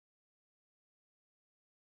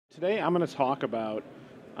Today I'm going to talk about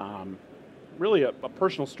really a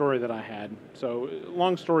personal story that I had. So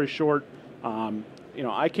long story short,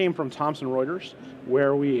 I came from Thomson Reuters,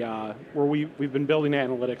 where we've been building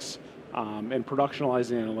analytics and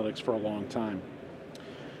productionalizing analytics for a long time.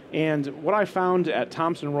 And what I found at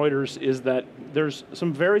Thomson Reuters is that there's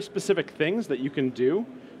some very specific things that you can do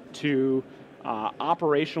to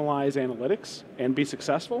operationalize analytics and be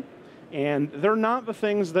successful, and they're not the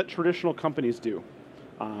things that traditional companies do.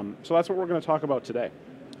 So that's what we're going to talk about today.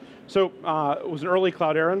 So I was an early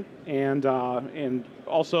Cloudarian and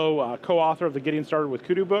also co-author of the Getting Started with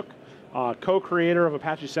Kudu book, co-creator of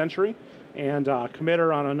Apache Sentry, and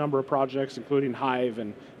committer on a number of projects, including Hive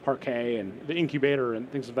and Parquet and the incubator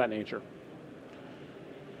and things of that nature.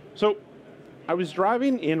 So I was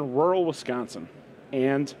driving in rural Wisconsin,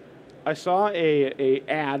 and I saw a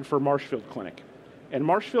ad for Marshfield Clinic. And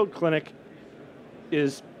Marshfield Clinic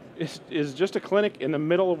is just a clinic in the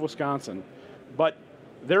middle of Wisconsin, but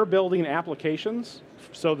they're building applications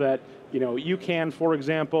so that you can, for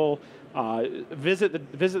example, visit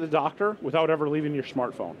the doctor without ever leaving your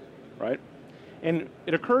smartphone, right? And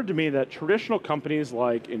it occurred to me that traditional companies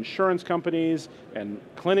like insurance companies and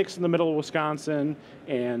clinics in the middle of Wisconsin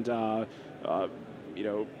and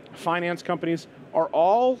finance companies are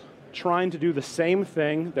all trying to do the same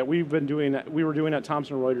thing that we were doing at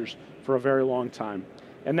Thomson Reuters for a very long time.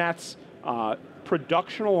 And that's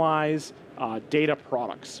productionalize data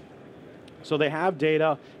products. So they have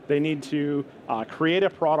data, they need to create a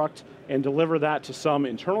product and deliver that to some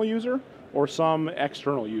internal user or some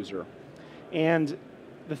external user. And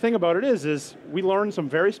the thing about it is we learned some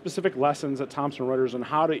very specific lessons at Thomson Reuters on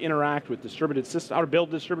how to interact with distributed systems, how to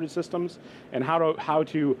build distributed systems, and how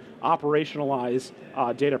to operationalize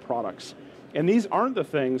data products. And these aren't the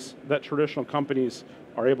things that traditional companies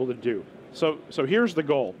are able to do. So here's the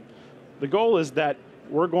goal. The goal is that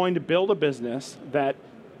we're going to build a business that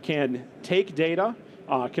can take data,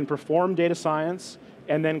 can perform data science,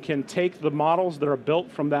 and then can take the models that are built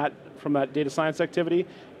from that data science activity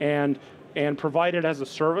and provide it as a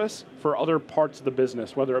service for other parts of the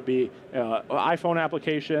business, whether it be an iPhone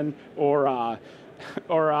application or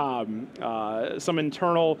some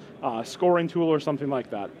internal scoring tool or something like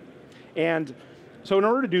that. And so in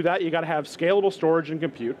order to do that, you got to have scalable storage and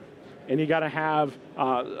compute. And you got to have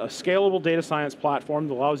a scalable data science platform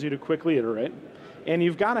that allows you to quickly iterate. And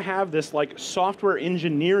you've got to have this software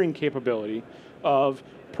engineering capability of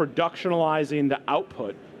productionalizing the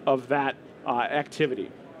output of that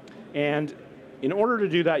activity. And in order to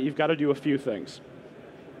do that, you've got to do a few things.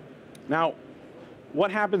 Now,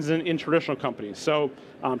 what happens in traditional companies? So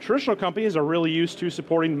traditional companies are really used to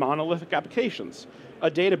supporting monolithic applications,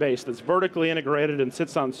 a database that's vertically integrated and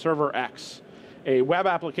sits on server X, a web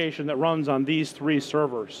application that runs on these 3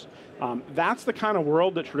 servers. That's the kind of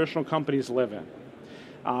world that traditional companies live in.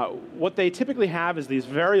 What they typically have is these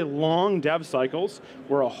very long dev cycles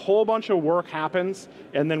where a whole bunch of work happens,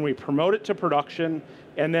 and then we promote it to production,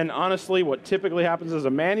 and then honestly what typically happens is a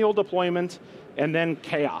manual deployment and then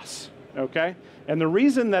chaos, okay? And the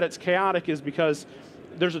reason that it's chaotic is because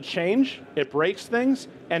there's a change, it breaks things,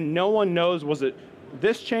 and no one knows, was it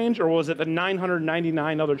this change or was it the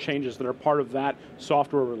 999 other changes that are part of that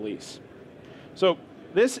software release? So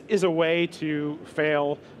this is a way to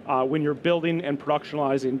fail when you're building and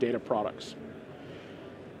productionalizing data products.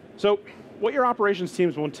 So what your operations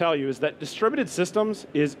teams won't tell you is that distributed systems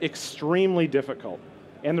is extremely difficult.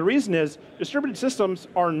 And the reason is distributed systems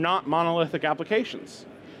are not monolithic applications.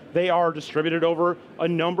 They are distributed over a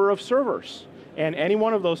number of servers. And any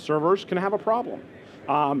one of those servers can have a problem.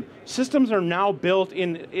 Systems are now built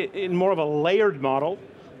in more of a layered model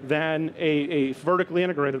than a vertically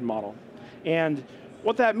integrated model. And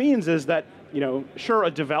what that means is that, sure,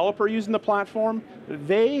 a developer using the platform,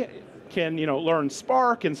 they can, learn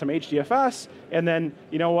Spark and some HDFS, and then,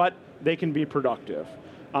 they can be productive.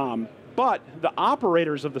 But the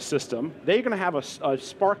operators of the system, they're going to have a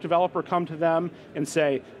Spark developer come to them and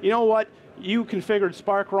say, you configured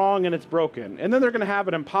Spark wrong and it's broken. And then they're going to have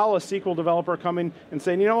an Impala SQL developer coming and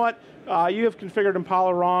saying, you have configured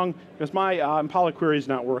Impala wrong because my Impala query is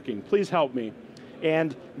not working. Please help me.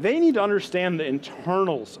 And they need to understand the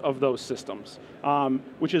internals of those systems,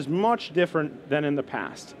 which is much different than in the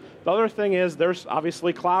past. The other thing is there's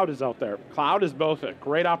obviously cloud is out there. Cloud is both a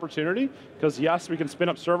great opportunity because yes, we can spin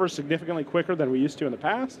up servers significantly quicker than we used to in the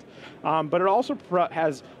past, but it also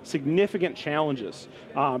has significant challenges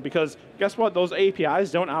because guess what? Those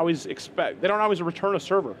APIs don't always return a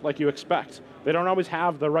server like you expect. They don't always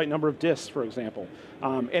have the right number of disks, for example.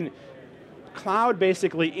 And cloud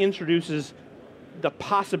basically introduces the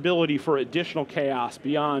possibility for additional chaos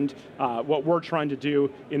beyond what we're trying to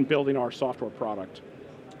do in building our software product.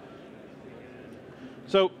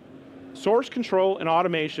 So source control and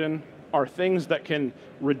automation are things that can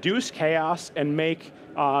reduce chaos and make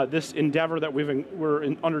this endeavor that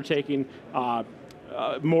we're undertaking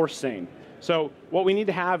more sane. So what we need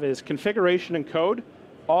to have is configuration and code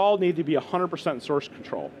all need to be 100% source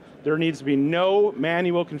control. There needs to be no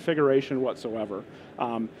manual configuration whatsoever.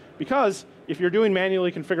 Because if you're doing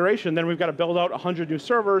manually configuration, then we've got to build out 100 new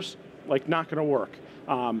servers, like not going to work.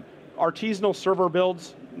 Artisanal server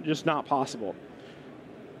builds, just not possible.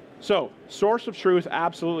 So source of truth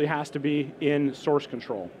absolutely has to be in source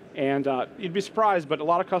control. And you'd be surprised, but a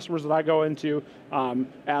lot of customers that I go into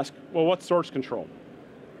ask, well, what's source control?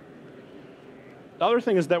 The other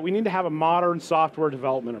thing is that we need to have a modern software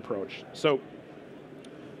development approach. So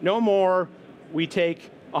no more we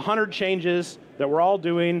take 100 changes that we're all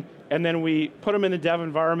doing and then we put them in the dev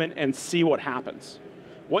environment and see what happens.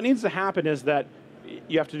 What needs to happen is that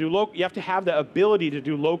you have to have the ability to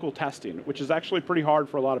do local testing, which is actually pretty hard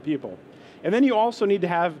for a lot of people. And then you also need to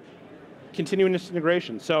have continuous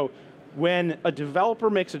integration. So when a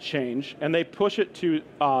developer makes a change and they push it to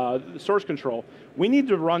source control, we need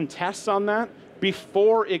to run tests on that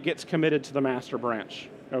before it gets committed to the master branch,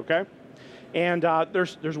 okay? And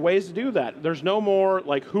there's ways to do that. There's no more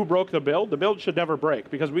like who broke the build. The build should never break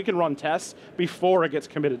because we can run tests before it gets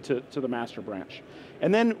committed to the master branch.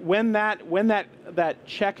 And then when that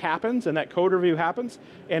check happens and that code review happens,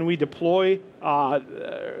 and we deploy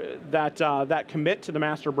that commit to the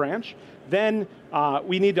master branch, then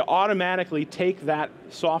we need to automatically take that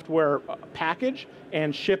software package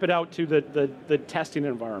and ship it out to the testing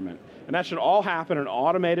environment. And that should all happen in an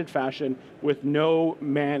automated fashion with no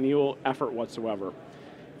manual effort whatsoever.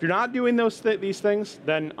 If you're not doing these things,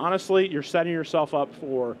 then honestly, you're setting yourself up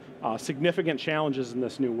for significant challenges in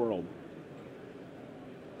this new world.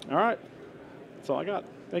 All right, that's all I got.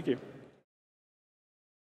 Thank you.